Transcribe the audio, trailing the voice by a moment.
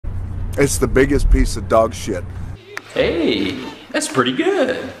It's the biggest piece of dog shit. Hey, that's pretty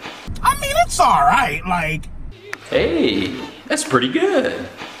good. I mean, it's alright, like... Hey, that's pretty good.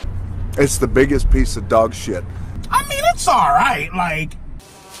 It's the biggest piece of dog shit. I mean, it's alright, like...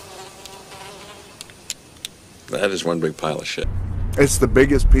 That is one big pile of shit. It's the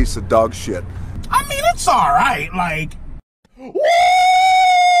biggest piece of dog shit. I mean, it's alright, like... Woo!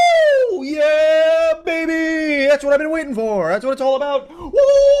 Yeah, baby! That's what I've been waiting for. That's what it's all about.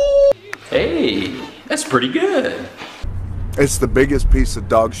 Woo! Hey, that's pretty good. It's the biggest piece of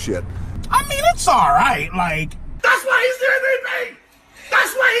dog shit. I mean, it's alright, like... That's why he's the MVP!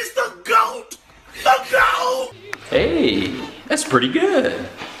 That's why he's the GOAT! The GOAT! Hey, that's pretty good.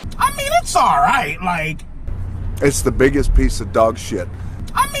 I mean, it's alright, like... It's the biggest piece of dog shit.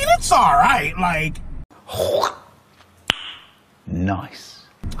 I mean, it's alright, like... Nice.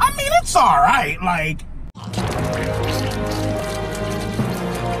 I mean, it's alright, like...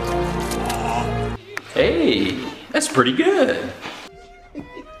 Hey, that's pretty good.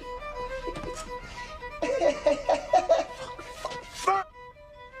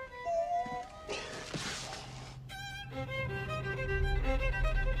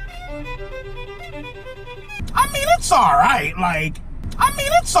 I mean, it's alright, like... I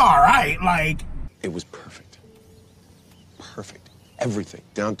mean, it's alright, like... It was perfect. Perfect. Everything,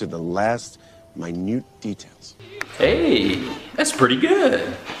 down to the last minute details. Hey, that's pretty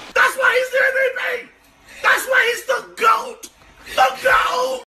good. That's why he's the MVP! That's why he's the GOAT! The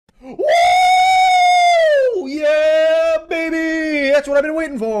GOAT! Woo! Yeah, baby! That's what I've been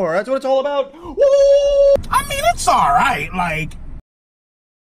waiting for. That's what it's all about. Woo! I mean, it's alright, like...